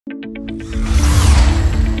Hey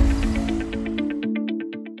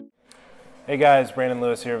guys, Brandon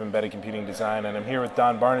Lewis here of Embedded Computing Design, and I'm here with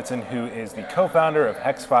Don Barnetson, who is the co-founder of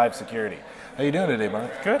Hex-Five Security. How you doing today,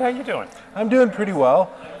 Barnett? Good, how you doing? I'm doing pretty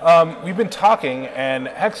well. We've been talking, and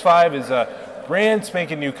Hex-Five is a brand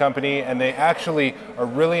spanking new company, and they actually are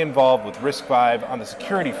really involved with RISC-V on the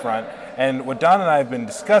security front. And what Don and I have been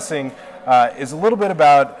discussing is a little bit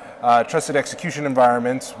about trusted execution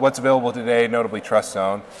environments, what's available today, notably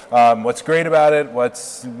TrustZone, what's great about it,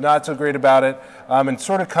 what's not so great about it, and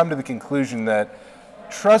sort of come to the conclusion that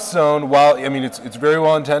TrustZone, while I mean it's very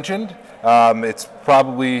well intentioned, it's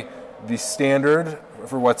probably the standard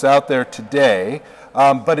for what's out there today,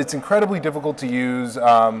 but it's incredibly difficult to use.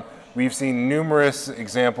 We've seen numerous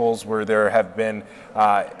examples where there have been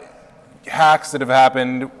hacks that have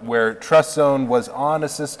happened where TrustZone was on a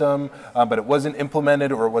system, but it wasn't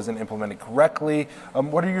implemented or it wasn't implemented correctly.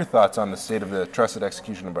 What are your thoughts on the state of the trusted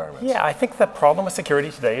execution environment? Yeah, I think the problem with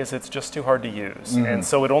security today is it's just too hard to use. And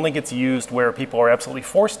so it only gets used where people are absolutely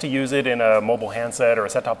forced to use it in a mobile handset or a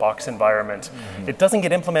set-top box environment. It doesn't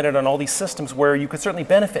get implemented on all these systems where you could certainly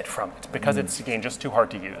benefit from it because it's, again, just too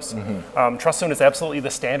hard to use. TrustZone is absolutely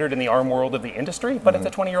the standard in the ARM world of the industry, but it's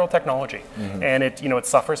a 20-year-old technology. And it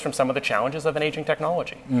suffers from some of the challenges of an aging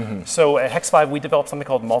technology. So at Hex-Five, we developed something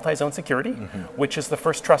called multi-zone security, which is the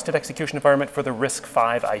first trusted execution environment for the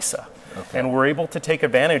RISC-V ISA. And we're able to take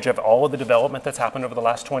advantage of all of the development that's happened over the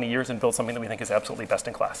last 20 years and build something that we think is absolutely best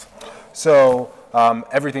in class. So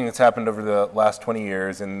everything that's happened over the last 20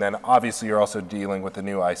 years, and then obviously you're also dealing with the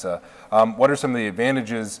new ISA. What are some of the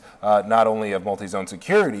advantages, not only of multi-zone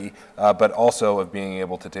security, but also of being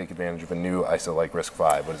able to take advantage of a new ISA like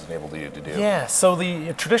RISC-V? What does it enable you to do? Yeah, so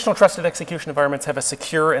the traditional trusted execution environments have a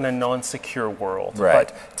secure and a non-secure world. Right.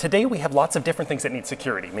 But today we have lots of different things that need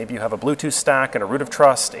security. Maybe you have a Bluetooth stack and a root of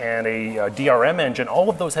trust and a DRM engine. All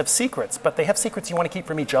of those have secrets, but they have secrets you want to keep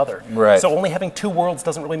from each other. Right. So only having two worlds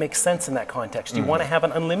doesn't really make sense in that context. You want to have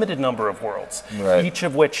an unlimited number of worlds, each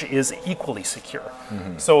of which is equally secure.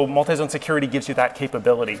 So multi-zone security gives you that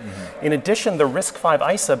capability. In addition, the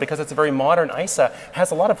RISC-V ISA, because it's a very modern ISA, has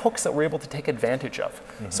a lot of hooks that we're able to take advantage of.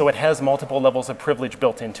 So it has multiple levels of privilege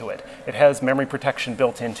built into it. It has memory protection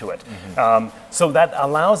built into it. So that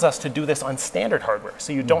allows us to do this on standard hardware.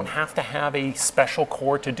 So you don't have to have a special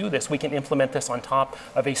core to do this. We can implement this on top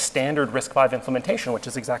of a standard RISC-V implementation, which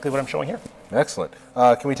is exactly what I'm showing here. Excellent.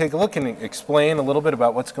 Can we take a look and explain a little bit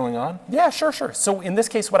about what's going on? Yeah, sure. So in this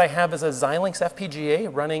case, what I have is a Xilinx FPGA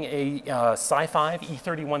running a Sci-5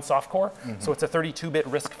 E31 soft core. So it's a 32-bit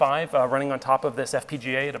RISC-V running on top of this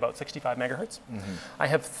FPGA at about 65 megahertz. I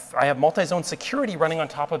have multi-zone security running on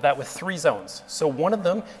top of that with 3 zones. So one of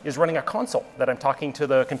them is running a console that I'm talking to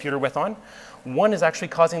the computer with on. One is actually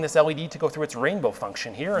causing this LED to go through its rainbow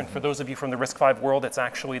function here. And for those of you from the RISC-V world, it's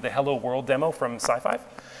actually the Hello World demo from Sci-Fi.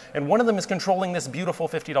 And one of them is controlling this beautiful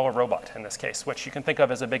 $50 robot in this case, which you can think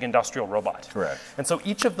of as a big industrial robot. Correct. And so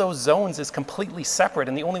each of those zones is completely separate,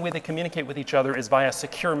 and the only way they communicate with each other is via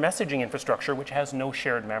secure messaging infrastructure, which has no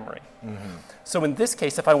shared memory. So in this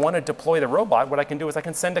case, if I want to deploy the robot, what I can do is I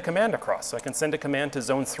can send a command across. So I can send a command to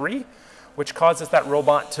zone 3, which causes that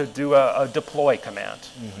robot to do a deploy command.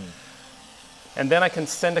 And then I can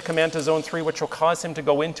send a command to zone 3, which will cause him to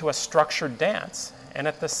go into a structured dance. And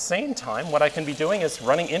at the same time, what I can be doing is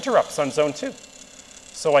running interrupts on zone 2.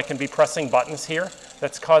 So I can be pressing buttons here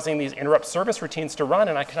that's causing these interrupt service routines to run,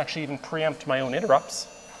 and I can actually even preempt my own interrupts.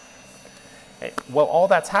 While all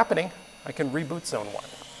that's happening, I can reboot zone 1.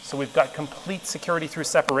 So we've got complete security through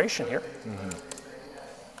separation here.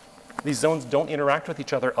 These zones don't interact with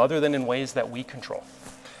each other other than in ways that we control.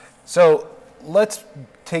 So let's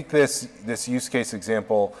take this use case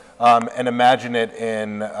example and imagine it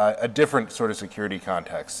in a different sort of security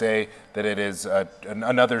context. Say that it is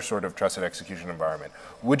another sort of trusted execution environment.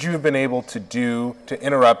 Would you have been able to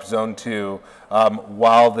interrupt zone 2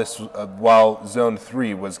 while zone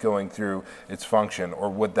 3 was going through its function, or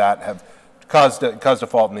would that have caused a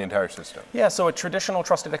fault in the entire system? Yeah, so a traditional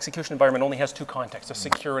trusted execution environment only has 2 contexts, a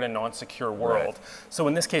secure and a non-secure world. So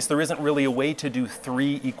in this case, there isn't really a way to do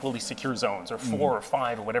 3 equally secure zones, or 4 or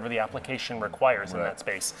 5, or whatever the application requires in that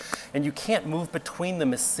space. And you can't move between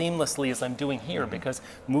them as seamlessly as I'm doing here, because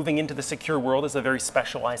moving into the secure world is a very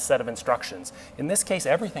specialized set of instructions. In this case,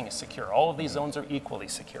 everything is secure. All of these zones are equally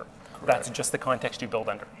secure. That's just the context you build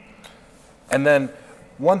under. And then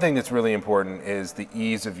one thing that's really important is the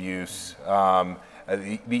ease of use.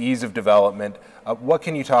 the ease of development. What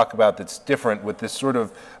can you talk about that's different with this sort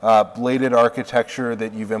of bladed architecture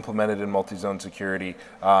that you've implemented in multi-zone security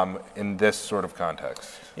in this sort of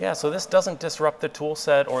context? Yeah, so this doesn't disrupt the tool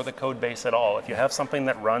set or the code base at all. If you have something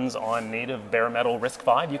that runs on native bare metal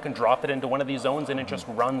RISC-V, you can drop it into one of these zones and it just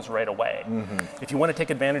runs right away. If you want to take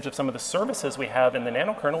advantage of some of the services we have in the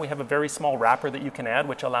nano kernel, we have a very small wrapper that you can add,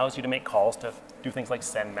 which allows you to make calls to do things like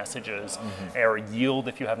send messages or yield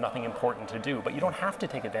if you have nothing important to do, but you don't have to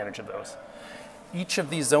take advantage of those. Each of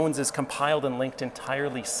these zones is compiled and linked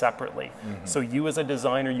entirely separately. So you as a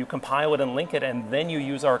designer, you compile it and link it, and then you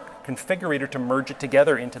use our configurator to merge it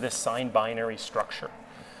together into this signed binary structure.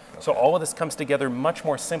 So all of this comes together much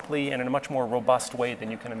more simply and in a much more robust way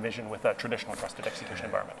than you can envision with a traditional trusted execution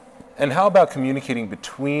environment. And how about communicating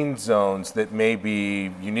between zones that may be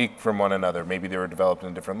unique from one another? Maybe they were developed in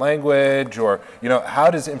a different language, or how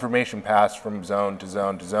does information pass from zone to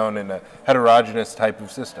zone to zone in a heterogeneous type of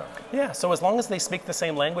system? Yeah, so as long as they speak the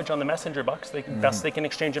same language on the messenger box, best they can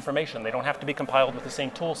exchange information. They don't have to be compiled with the same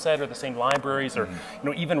tool set or the same libraries or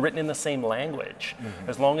even written in the same language.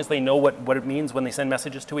 As long as they know what it means when they send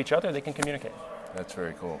messages to each other, they can communicate. That's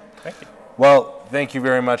very cool. Thank you. Well, thank you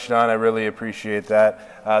very much, Don. I really appreciate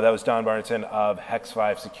that. That was Don Barnetson of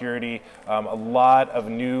Hex-Five Security. A lot of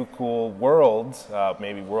new cool worlds,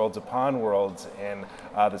 maybe worlds upon worlds in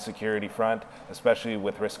the security front, especially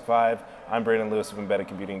with RISC-V. I'm Brandon Lewis of Embedded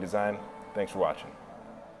Computing Design. Thanks for watching.